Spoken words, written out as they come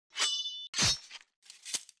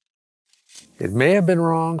It may have been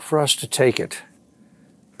wrong for us to take it,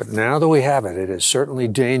 but now that we have it, it is certainly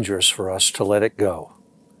dangerous for us to let it go.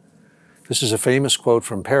 This is a famous quote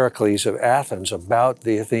from Pericles of Athens about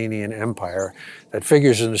the Athenian Empire that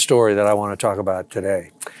figures in the story that I want to talk about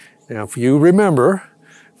today. Now, if you remember,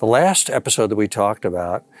 the last episode that we talked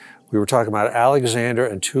about, we were talking about Alexander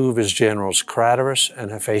and two of his generals, Craterus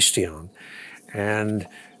and Hephaestion. And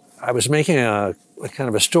I was making a kind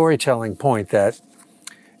of a storytelling point that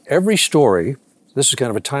every story, this is kind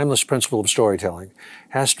of a timeless principle of storytelling,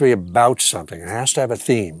 has to be about something. It has to have a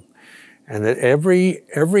theme. And that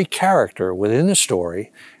every character within the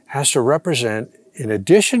story has to represent, in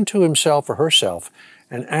addition to himself or herself,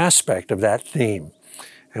 an aspect of that theme.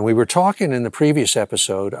 And we were talking in the previous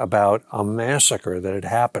episode about a massacre that had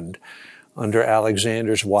happened under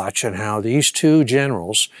Alexander's watch and how these two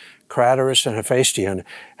generals, Craterus and Hephaestion,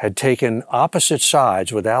 had taken opposite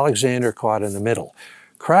sides with Alexander caught in the middle.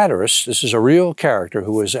 Craterus, this is a real character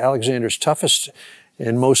who was Alexander's toughest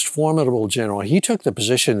and most formidable general. He took the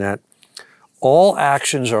position that all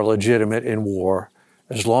actions are legitimate in war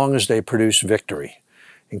as long as they produce victory,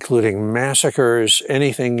 including massacres,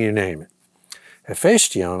 anything you name it.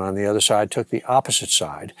 Hephaestion, on the other side, took the opposite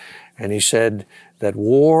side, and he said that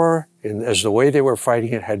war, as the way they were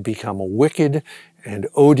fighting it, had become wicked and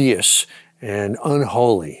odious and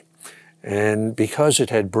unholy, and because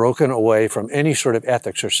it had broken away from any sort of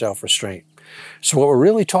ethics or self-restraint. So what we're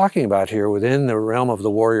really talking about here within the realm of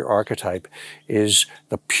the warrior archetype is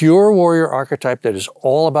the pure warrior archetype that is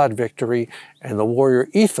all about victory, and the warrior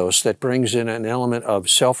ethos that brings in an element of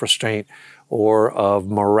self-restraint or of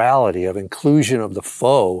morality, of inclusion of the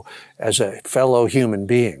foe as a fellow human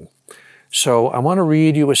being. So I want to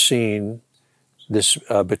read you a scene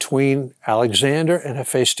between Alexander and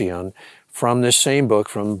Hephaestion from this same book,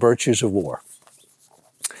 from Virtues of War.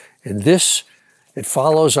 And this, it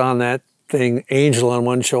follows on that thing, angel on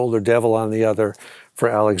one shoulder, devil on the other, for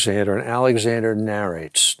Alexander, and Alexander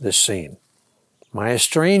narrates this scene. My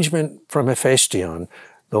estrangement from Hephaestion,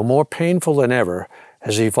 though more painful than ever,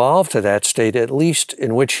 has evolved to that state, at least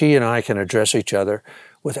in which he and I can address each other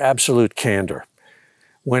with absolute candor.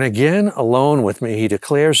 When again alone with me he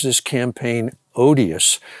declares this campaign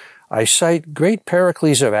odious, I cite great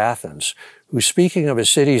Pericles of Athens, who, speaking of a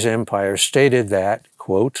city's empire, stated that,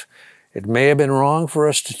 quote, it may have been wrong for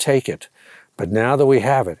us to take it, but now that we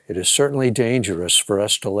have it, it is certainly dangerous for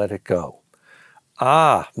us to let it go.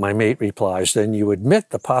 Ah, my mate replies, then you admit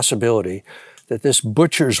the possibility that this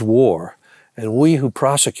butcher's war, and we who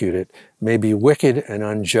prosecute it, may be wicked and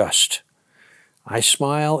unjust. I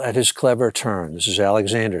smile at his clever turn. This is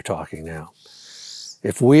Alexander talking now.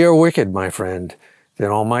 If we are wicked, my friend, then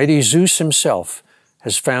Almighty Zeus himself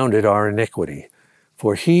has founded our iniquity,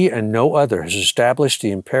 for he and no other has established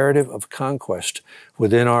the imperative of conquest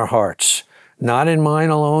within our hearts, not in mine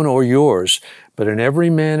alone or yours, but in every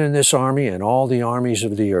man in this army and all the armies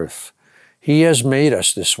of the earth. He has made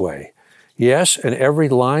us this way. Yes, and every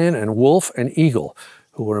lion and wolf and eagle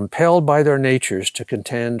who were impelled by their natures to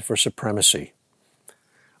contend for supremacy.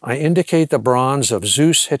 I indicate the bronze of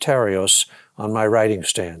Zeus Heterios on my writing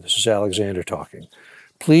stand. This is Alexander talking.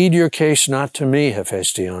 Plead your case not to me,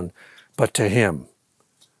 Hephaestion, but to him.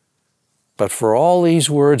 But for all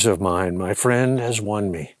these words of mine, my friend has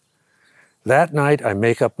won me. That night I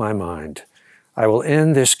make up my mind. I will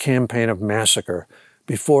end this campaign of massacre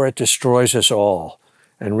before it destroys us all,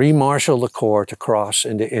 and re-marshal the corps to cross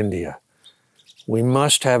into India. We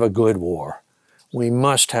must have a good war. We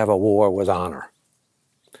must have a war with honor.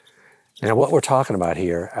 Now, what we're talking about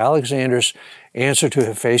here, Alexander's answer to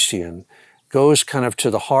Hephaestion goes kind of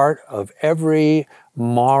to the heart of every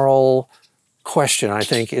moral question, I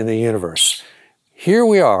think, in the universe. Here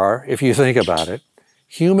we are, if you think about it,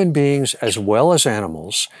 human beings as well as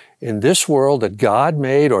animals, in this world that God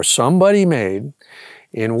made or somebody made,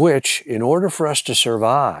 in which, in order for us to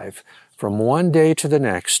survive from one day to the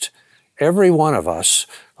next, every one of us,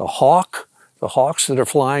 the hawks that are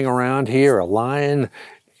flying around here, a lion,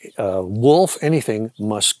 a wolf, anything,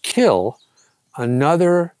 must kill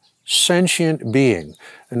another sentient being,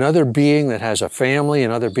 another being that has a family,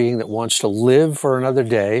 another being that wants to live for another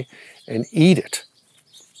day, and eat it.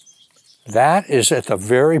 That is at the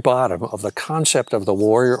very bottom of the concept of the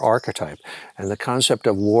warrior archetype and the concept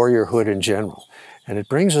of warriorhood in general. And it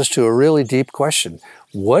brings us to a really deep question.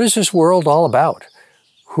 What is this world all about?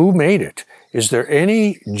 Who made it? Is there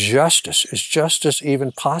any justice? Is justice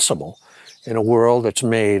even possible in a world that's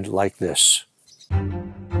made like this?